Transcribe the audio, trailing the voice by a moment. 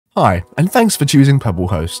Hi, and thanks for choosing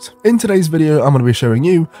PebbleHost. In today's video, I'm going to be showing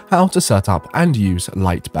you how to set up and use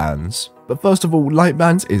LiteBans. But first of all,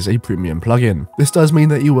 LiteBans is a premium plugin. This does mean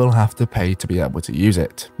that you will have to pay to be able to use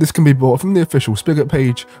it. This can be bought from the official Spigot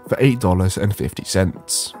page for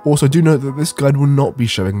 $8.50. Also, do note that this guide will not be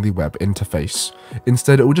showing the web interface.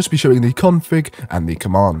 Instead, it will just be showing the config and the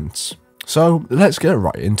commands. So let's get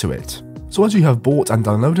right into it. So once you have bought and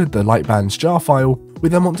downloaded the LiteBans jar file, we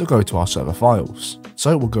then want to go to our server files.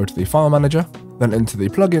 So we'll go to the file manager, then into the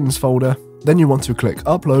plugins folder, then you want to click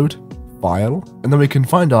upload, file, and then we can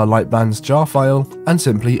find our LiteBans jar file and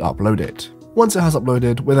simply upload it. Once it has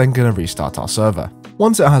uploaded, we're then going to restart our server.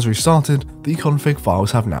 Once it has restarted, the config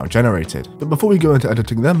files have now generated, but before we go into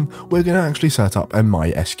editing them, we're going to actually set up a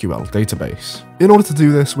MySQL database. In order to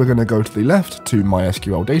do this, we're going to go to the left to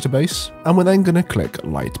MySQL database, and we're then going to click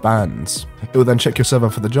LiteBans. It will then check your server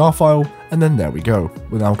for the jar file, and then there we go.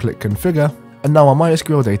 We'll now click configure, and now our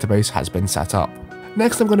MySQL database has been set up.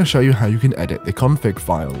 Next, I'm going to show you how you can edit the config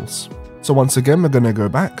files. So once again, we're going to go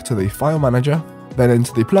back to the file manager, then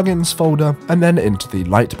into the plugins folder, and then into the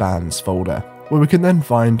LiteBans folder, where we can then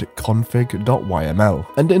find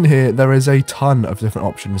config.yml. And in here, there is a ton of different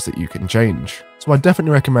options that you can change. So I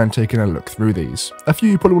definitely recommend taking a look through these. A few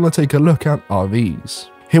you probably want to take a look at are these.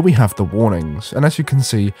 Here we have the warnings, and as you can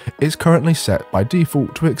see, it's currently set by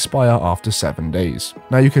default to expire after 7 days.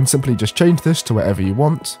 Now you can simply just change this to whatever you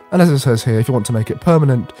want, and as it says here, if you want to make it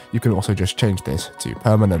permanent, you can also just change this to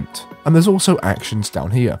permanent. And there's also actions down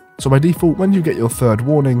here. So by default, when you get your third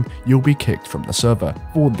warning, you'll be kicked from the server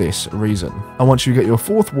for this reason. And once you get your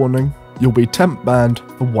fourth warning, you'll be temp banned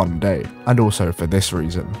for 1 day, and also for this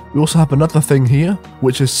reason. We also have another thing here,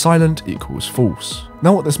 which is silent equals false.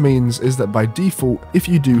 Now what this means is that by default, if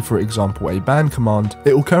you do, for example, a ban command,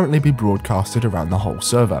 it will currently be broadcasted around the whole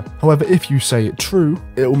server. However, if you say true,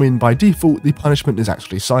 it will mean by default the punishment is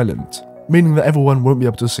actually silent, meaning that everyone won't be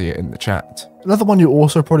able to see it in the chat. Another one you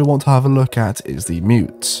also probably want to have a look at is the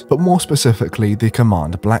mutes, but more specifically the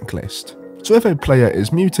command blacklist. So if a player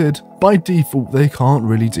is muted, by default they can't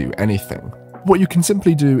really do anything. What you can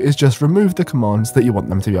simply do is just remove the commands that you want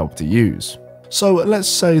them to be able to use. So let's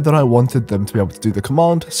say that I wanted them to be able to do the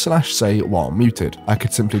command /say while muted. I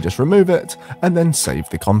could simply just remove it and then save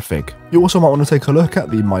the config. You also might want to take a look at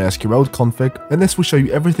the MySQL config, and this will show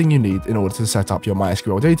you everything you need in order to set up your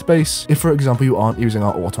MySQL database if, for example, you aren't using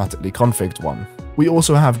our automatically configured one. We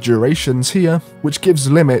also have durations here, which gives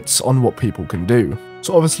limits on what people can do.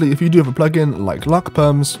 So obviously, if you do have a plugin like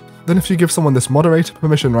LiteBans, then if you give someone this moderator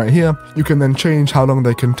permission right here, you can then change how long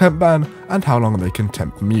they can temp ban and how long they can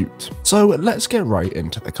temp mute. So let's get right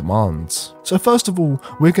into the commands. So first of all,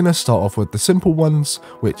 we're going to start off with the simple ones,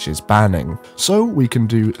 which is banning. So we can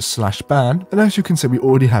do /ban, and as you can see, we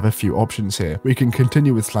already have a few options here. We can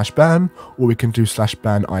continue with /ban, or we can do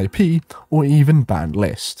 /ban IP, or even ban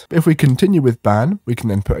list. If we continue with ban, we can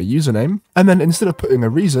then put a username, and then instead of putting a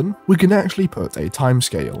reason, we can actually put a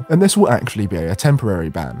timescale, and this will actually be a temporary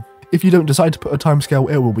ban. If you don't decide to put a timescale,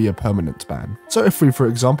 it will be a permanent ban. So if we, for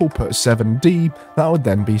example, put 7D, that would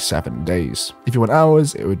then be 7 days. If you want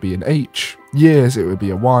hours, it would be an H, years, it would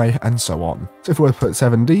be a Y, and so on. So if we were to put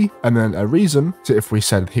 7D, and then a reason, so if we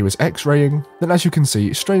said he was X-raying, then as you can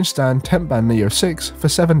see, strange stand temp ban Neo6 for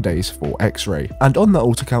 7 days for X-ray. And on that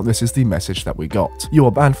alt account, this is the message that we got. You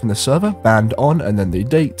are banned from the server, banned on, and then the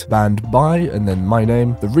date, banned by, and then my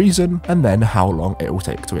name, the reason, and then how long it will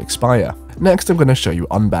take to expire. Next, I'm going to show you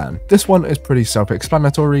unban. This one is pretty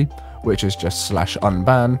self-explanatory, which is just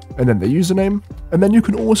 /unban, and then the username, and then you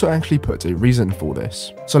can also actually put a reason for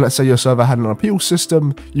this. So let's say your server had an appeal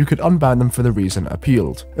system, you could unban them for the reason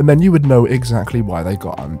appealed, and then you would know exactly why they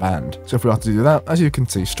got unbanned. So if we have to do that, as you can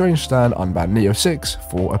see, strange stand unban Neo6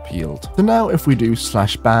 for appealed. So now if we do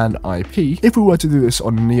 /ban IP, if we were to do this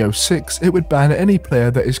on Neo6, it would ban any player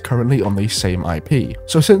that is currently on the same IP.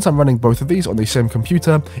 So since I'm running both of these on the same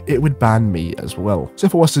computer, it would ban me as well. So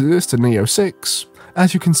if I was to do this to Neo6,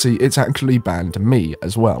 as you can see, it's actually banned me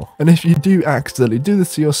as well. And if you do accidentally do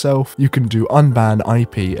this to yourself, you can do unban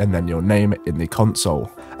IP and then your name in the console.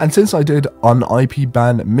 And since I did un-IP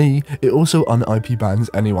ban me, it also un-IP bans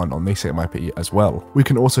anyone on the same IP as well. We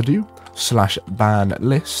can also do /ban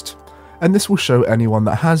list, and this will show anyone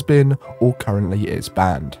that has been or currently is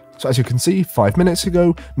banned. So as you can see, 5 minutes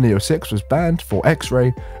ago, Neo6 was banned for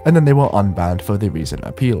X-ray, and then they were unbanned for the reason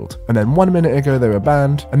appealed. And then 1 minute ago they were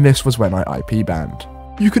banned, and this was when I IP banned.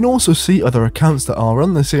 You can also see other accounts that are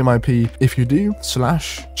on the same IP if you do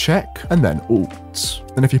 /check and then all. mute.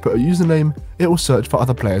 Then if you put a username, it will search for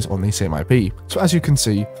other players on the same IP. So as you can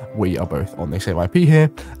see, we are both on the same IP here,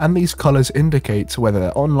 and these colors indicate whether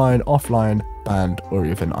they're online, offline, banned, or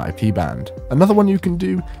even IP banned. Another one you can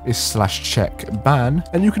do is /check ban,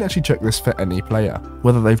 and you can actually check this for any player,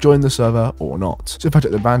 whether they've joined the server or not. So if I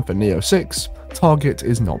check the ban for Neo6, target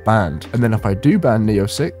is not banned. And then if I do ban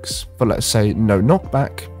Neo6 for, let's say, no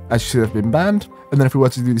knockback, as you see they've been banned. And then if we were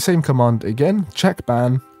to do the same command again, check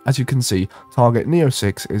ban, as you can see, target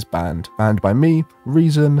Neo6 is banned. Banned by me,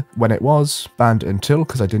 reason, when it was, banned until,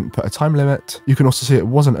 because I didn't put a time limit. You can also see it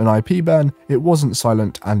wasn't an IP ban, it wasn't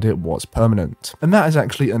silent, and it was permanent. And that is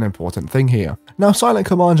actually an important thing here. Now, silent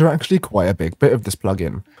commands are actually quite a big bit of this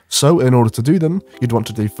plugin. So in order to do them, you'd want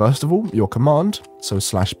to do first of all your command, so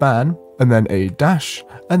 /ban, and then a dash,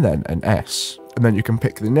 and then an S. And then you can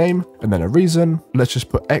pick the name, and then a reason. Let's just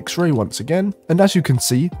put X-ray once again. And as you can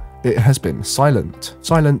see, it has been silent.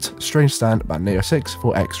 Silent, strange stand ban Neo6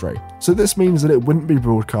 for X-ray. So this means that it wouldn't be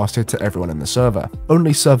broadcasted to everyone in the server.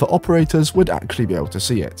 Only server operators would actually be able to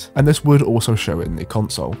see it. And this would also show in the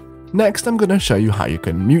console. Next, I'm going to show you how you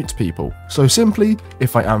can mute people. So simply,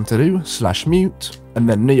 if I am to do /mute, and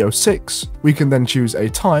then Neo6, we can then choose a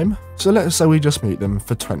time. So let's say we just mute them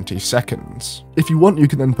for 20 seconds. If you want, you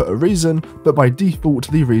can then put a reason, but by default,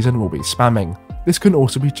 the reason will be spamming. This can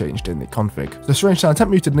also be changed in the config. The strange sound temp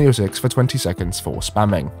muted Neo6 for 20 seconds for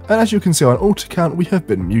spamming. And as you can see on alt account, we have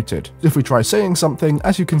been muted. If we try saying something,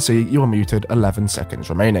 as you can see, you are muted 11 seconds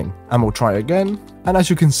remaining. And we'll try again, and as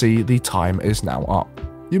you can see, the time is now up.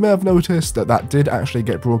 You may have noticed that that did actually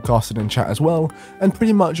get broadcasted in chat as well, and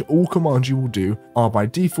pretty much all commands you will do are by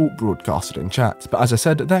default broadcasted in chat. But as I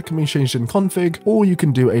said, that can be changed in config, or you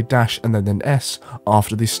can do a dash and then an S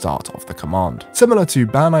after the start of the command. Similar to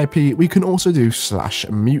ban IP, we can also do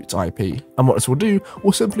 /mute IP. And what this will do,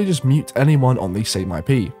 will simply just mute anyone on the same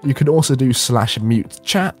IP. You can also do /mute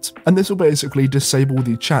chat, and this will basically disable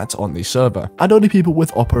the chat on the server, and only people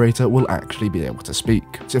with operator will actually be able to speak.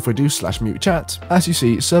 So if we do /mute chat, as you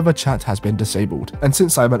see, server chat has been disabled, and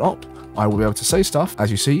since I'm an op, I will be able to say stuff.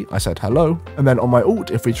 As you see, I said hello, and then on my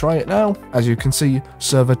alt, if we try it now, as you can see,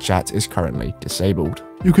 server chat is currently disabled.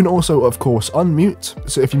 You can also, of course, unmute,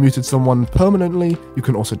 so if you muted someone permanently, you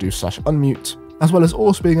can also do /unmute, as well as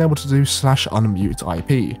also being able to do /unmute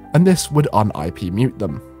IP, and this would un-IP mute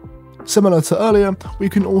them. Similar to earlier, we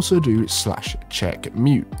can also do /check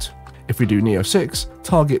mute. If we do Neo6,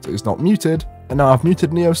 target is not muted, and now I've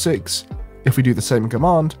muted Neo6. If we do the same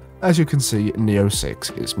command, as you can see,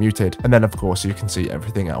 Neo6 is muted, and then of course you can see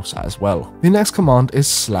everything else as well. The next command is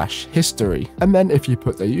 /history, and then if you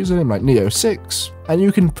put their username like Neo6, and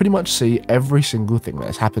you can pretty much see every single thing that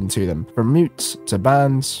has happened to them, from mutes to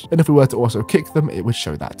bans, and if we were to also kick them, it would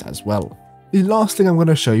show that as well. The last thing I'm going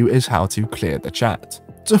to show you is how to clear the chat.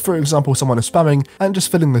 So for example, someone is spamming and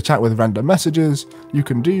just filling the chat with random messages, you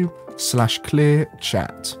can do /clear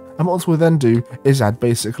chat. And what we'll then do is add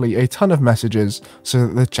basically a ton of messages so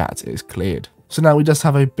that the chat is cleared. So now we just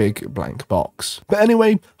have a big blank box. But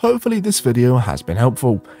anyway, hopefully this video has been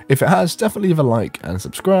helpful. If it has, definitely leave a like and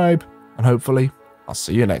subscribe, and hopefully I'll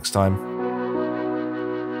see you next time.